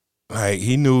 like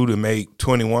he knew to make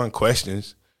 21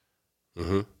 Questions.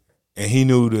 Mm-hmm. And he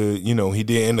knew he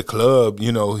did In the Club,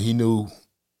 he knew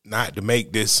not to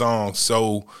make this song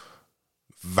so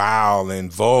vile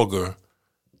and vulgar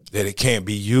that it can't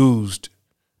be used.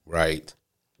 Right.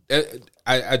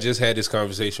 I just had this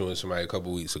conversation with somebody a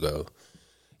couple weeks ago.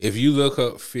 If you look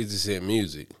up 50 Cent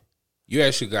music, you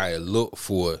actually got to look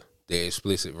for the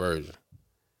explicit version.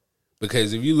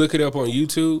 Because if you look it up on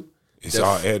YouTube, it's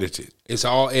all edited. It's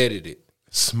all edited.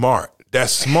 Smart.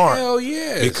 That's smart. Hell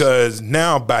yes. Because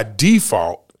now by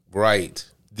default, right,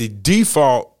 the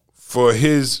default for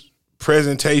his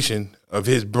presentation of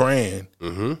his brand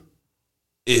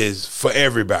is for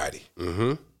everybody.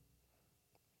 Mm-hmm.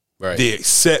 Right. The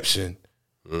exception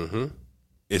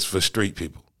is for street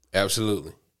people.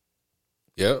 Absolutely.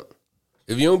 Yep.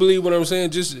 If you don't believe what I'm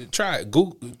saying, just try it.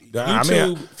 Google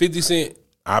YouTube 50 Cent.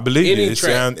 I believe it.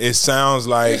 It sounds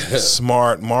like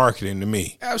smart marketing to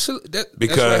me. Absolutely.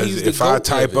 Because if I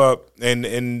type up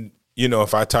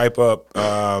if I type up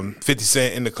 50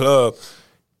 Cent In the Club,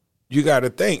 you got to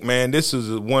think, man, this is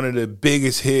one of the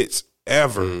biggest hits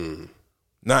ever.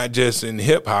 Not just in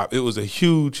hip hop. It was a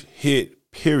huge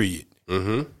hit, period.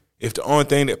 Mm-hmm. If the only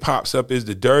thing that pops up is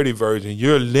the dirty version,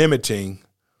 you're limiting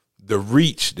the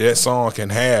reach that song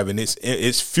can have, and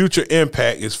its future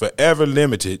impact is forever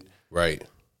limited. Right.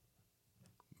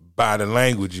 By the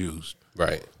language used.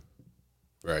 Right.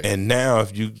 And now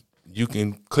if you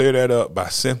can clear that up by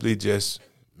simply just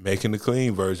making the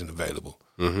clean version available.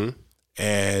 Mm-hmm.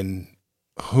 And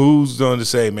who's going to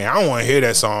say, man, I don't want to hear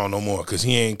that song no more because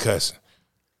he ain't cussing?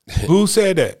 Who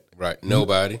said that? Right.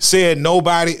 Nobody. Said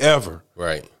nobody ever.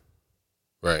 Right.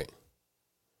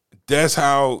 That's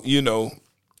how,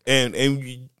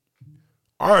 and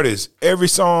artists, every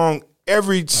song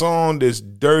that's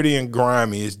dirty and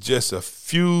grimy is just a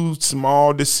few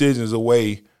small decisions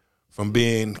away from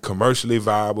being commercially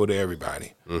viable to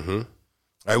everybody. Mm-hmm.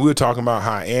 Like we were talking about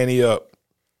how Annie Up,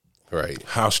 right?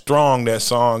 How strong that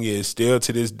song is still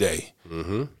to this day.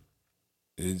 Mm-hmm.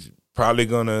 It's probably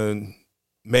gonna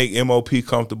make MOP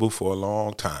comfortable for a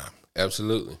long time.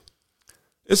 Absolutely.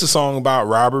 It's a song about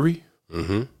robbery,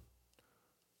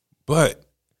 but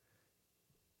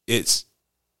it's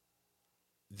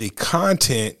the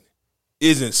content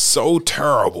isn't so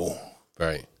terrible,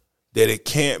 right, that it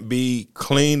can't be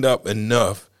cleaned up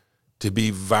enough to be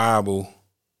viable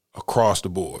across the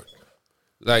board.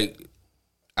 Like,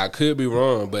 I could be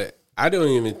wrong, but I don't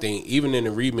even think, even in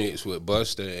the remix with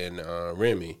Busta and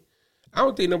Remy, I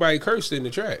don't think nobody cursed in the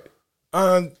track.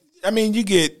 I mean, you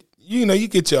get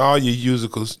all your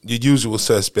usual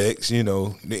suspects,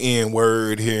 the N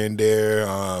word here and there,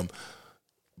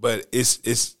 but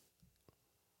it's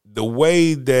the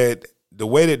way that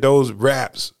those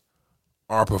raps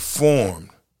are performed.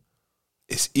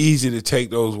 It's easy to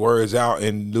take those words out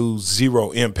and lose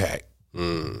zero impact.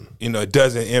 It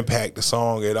doesn't impact the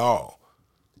song at all.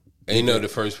 And the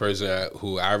first person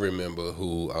who I remember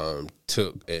who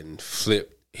took and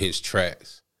flipped his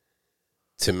tracks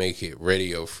to make it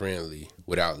radio friendly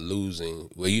without losing.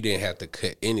 Well, you didn't have to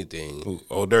cut anything. Ooh,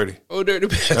 Old Dirty. Old Dirty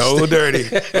bastard. Old Dirty.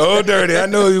 Old Dirty. I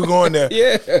know you were going there.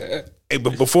 Yeah. Hey,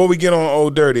 but before we get on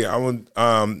Old Dirty,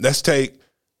 let's take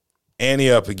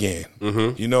Annie Up again.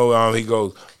 Mm-hmm. He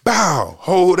goes, bow,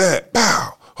 hold that,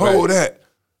 bow, hold that.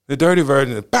 The dirty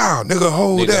version is bow, nigga,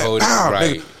 hold that, bow,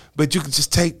 right. nigga. But you can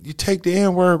just take the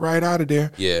N word right out of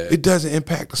there. Yeah. It doesn't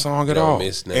impact the song at all.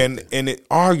 Miss nothing. And it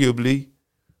arguably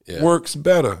works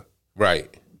better. Right.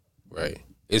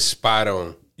 It's spot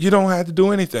on. You don't have to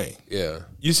do anything. Yeah.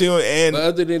 You see, and but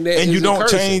other than that, and you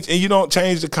don't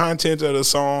change the content of the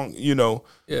song.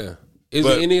 Yeah. Is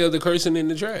there any other cursing in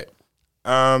the track?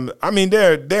 I mean,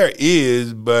 there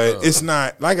is, but it's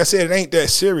not, like I said, it ain't that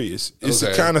serious. It's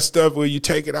the kind of stuff where you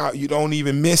take it out, you don't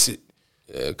even miss it.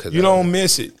 Yeah, you don't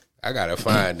miss it. I gotta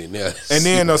find it now. And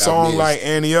then a song like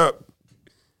Annie Up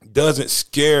doesn't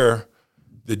scare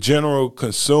the general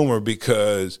consumer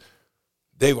because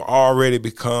they've already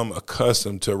become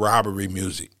accustomed to robbery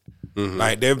music. Mm-hmm.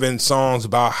 Like there have been songs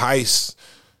about heists,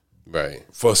 right,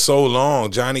 for so long.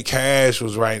 Johnny Cash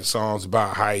was writing songs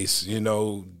about heists.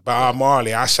 Bob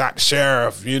Marley, I shot the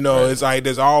sheriff. Right. It's like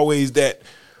there's always that.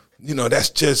 That's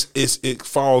just it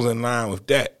falls in line with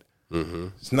that. Mm-hmm.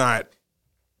 It's not,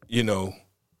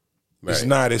 it's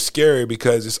not as scary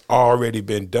because it's already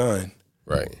been done.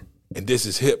 Right. And this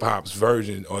is hip hop's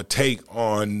version or take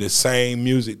on the same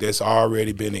music that's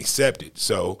already been accepted.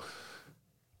 So,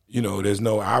 there's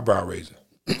no eyebrow raising.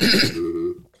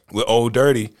 With Old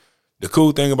Dirty, the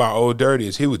cool thing about Old Dirty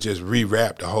is he would just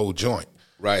re-rap the whole joint.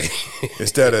 Right.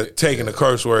 Instead of taking the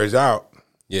curse words out.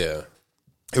 Yeah.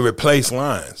 He replaced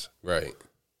lines. Right.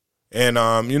 And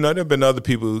there have been other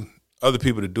people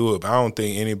to do it, but I don't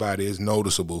think anybody is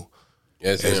noticeable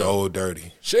as Old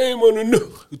Dirty. Shame on the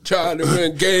new. Trying to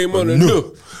win game on the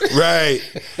new. Right.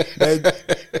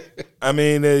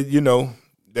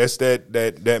 That's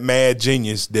that mad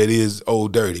genius that is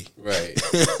Old Dirty. Right.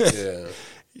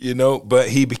 Yeah. But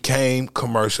he became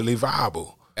commercially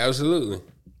viable. Absolutely.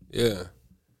 Yeah.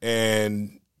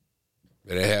 And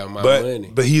better have my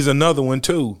money. But he's another one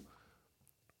too.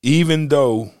 Even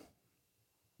though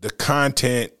the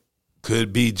content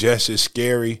could be just as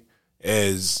scary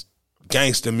as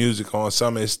gangster music on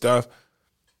some of his stuff,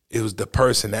 it was the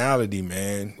personality,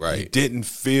 man. Right. He didn't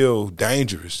feel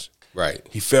dangerous. Right.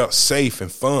 He felt safe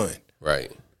and fun.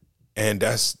 Right. And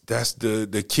that's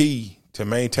the key to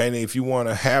maintaining. If you want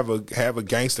to have a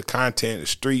gangster content, a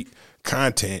street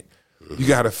content, you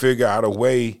got to figure out a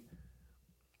way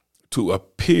to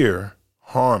appear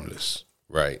harmless.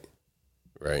 Right.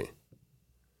 Right.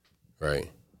 Right.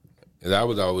 And I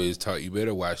was always taught you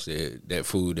better watch that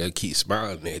fool that keeps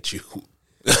smiling at you.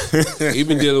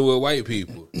 Even dealing with white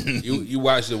people. You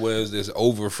watch the ones that's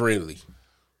over friendly.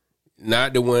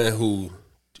 Not the one who,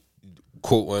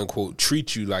 quote unquote,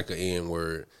 treat you like an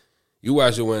N-word. You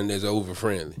watch the one that's over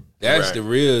friendly. That's right. The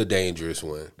real dangerous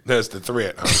one. That's the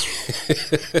threat.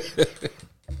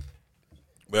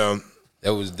 Well,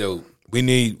 that was dope. We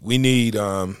need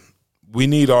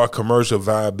our commercial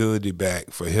viability back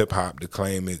for hip hop to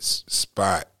claim its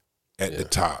spot at the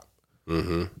top.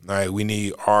 Mm-hmm. Like, we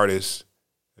need artists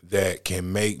that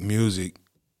can make music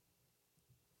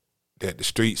that the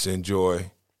streets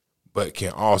enjoy, but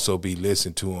can also be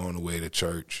listened to on the way to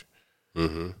church.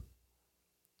 Mm-hmm.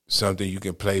 Something you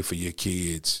can play for your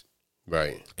kids.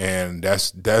 Right. And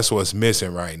that's what's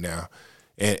missing right now.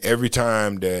 And every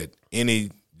time that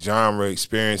any genre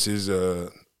experiences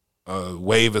a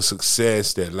wave of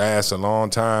success that lasts a long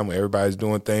time, where everybody's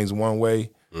doing things one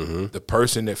way, the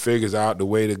person that figures out the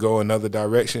way to go another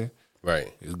direction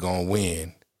right. is going to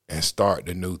win and start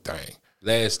the new thing.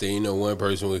 Last thing, one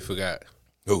person we forgot.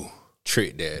 Who?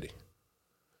 Trick Daddy.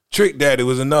 Trick Daddy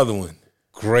was another one.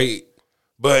 Great.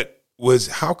 But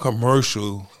how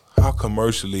commercially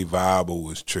viable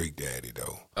was Trick Daddy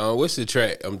though? What's the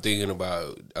track I'm thinking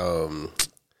about? I'm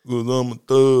a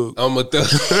thug. I'm a thug.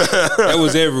 That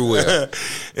was everywhere.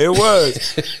 It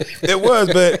was,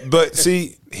 but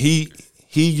see, he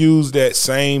used that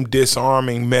same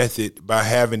disarming method by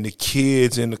having the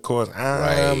kids in the chorus.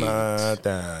 I'm a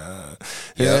thug.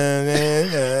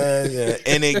 Yep.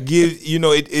 And it gives,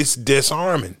 it's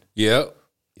disarming. Yep.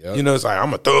 It's like,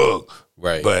 I'm a thug.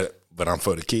 Right. But I'm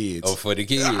for the kids. I'm for the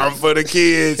kids. I'm for the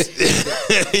kids.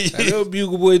 That little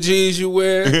Bugle Boy jeans you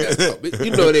wear,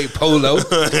 they polo.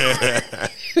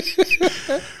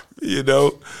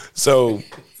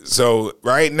 So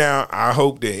right now, I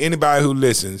hope that anybody who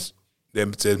listens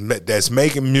that's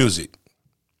making music,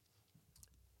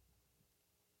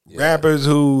 rappers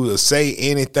who say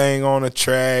anything on a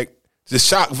track, the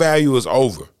shock value is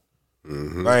over.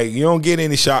 Mm-hmm. Like, you don't get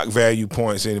any shock value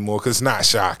points anymore because it's not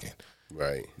shocking.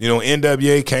 Right.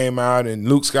 NWA came out and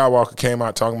Luke Skywalker came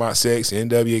out talking about sex.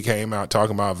 NWA came out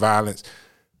talking about violence.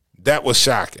 That was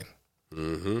shocking.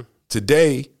 Mm-hmm.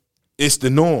 Today, it's the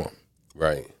norm.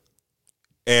 Right.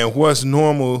 And what's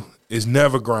normal is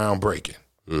never groundbreaking.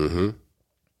 Mm-hmm.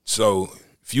 So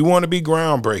if you want to be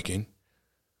groundbreaking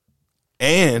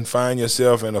and find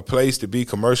yourself in a place to be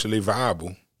commercially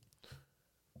viable,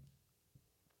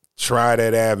 try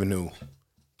that avenue.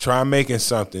 Try making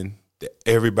something that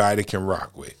everybody can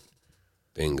rock with.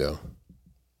 Bingo.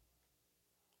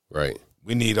 Right.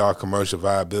 We need our commercial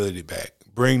viability back.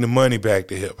 Bring the money back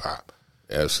to hip hop.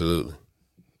 Absolutely.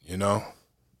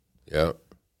 Yep.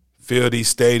 Fill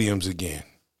these stadiums again.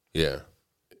 Yeah.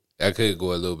 I could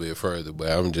go a little bit further, but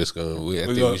I'm just I think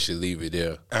we should leave it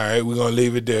there. All right, we're going to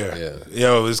leave it there. Yeah.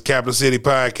 Yo, it's Capital City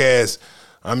Podcast.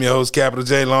 I'm your host, Capital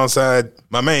J, alongside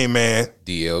my main man,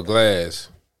 DL Glass.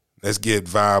 Let's get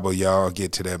viable, y'all.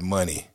 Get to that money.